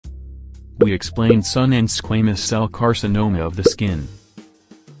we explain sun and squamous cell carcinoma of the skin.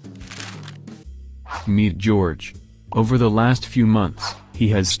 Meet George. Over the last few months, he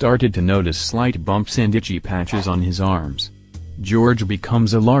has started to notice slight bumps and itchy patches on his arms. George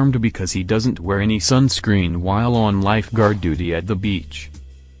becomes alarmed because he doesn't wear any sunscreen while on lifeguard duty at the beach.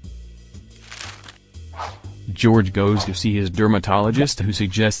 George goes to see his dermatologist, who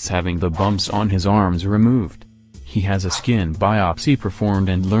suggests having the bumps on his arms removed. He has a skin biopsy performed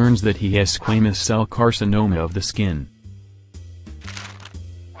and learns that he has squamous cell carcinoma of the skin.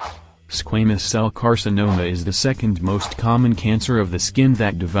 Squamous cell carcinoma is the second most common cancer of the skin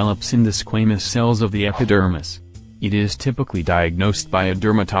that develops in the squamous cells of the epidermis. It is typically diagnosed by a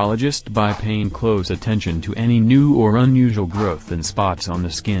dermatologist by paying close attention to any new or unusual growth and spots on the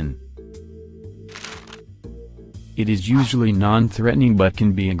skin. It is usually non-threatening but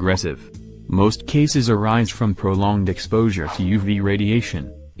can be aggressive. Most cases arise from prolonged exposure to UV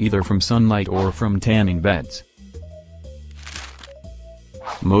radiation, either from sunlight or from tanning beds.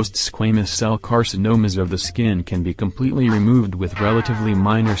 Most squamous cell carcinomas of the skin can be completely removed with relatively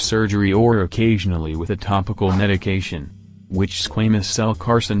minor surgery or occasionally with a topical medication. Which squamous cell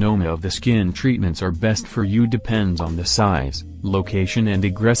carcinoma of the skin treatments are best for you depends on the size, location and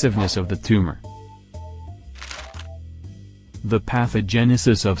aggressiveness of the tumor. The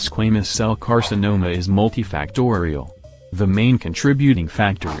pathogenesis of squamous cell carcinoma is multifactorial. The main contributing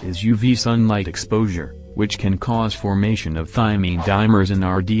factor is UV sunlight exposure, which can cause formation of thymine dimers in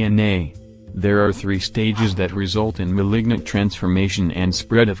our DNA. There are 3 stages that result in malignant transformation and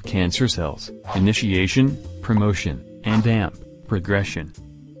spread of cancer cells: initiation, promotion, and progression.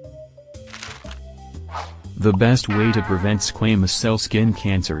 The best way to prevent squamous cell skin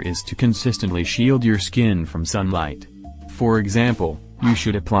cancer is to consistently shield your skin from sunlight. For example, you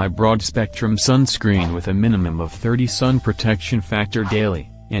should apply broad-spectrum sunscreen with a minimum of 30 sun protection factor daily,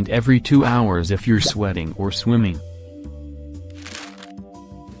 and every 2 hours if you're sweating or swimming.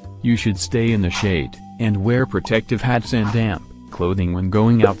 You should stay in the shade, and wear protective hats and damp clothing when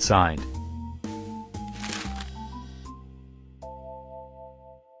going outside.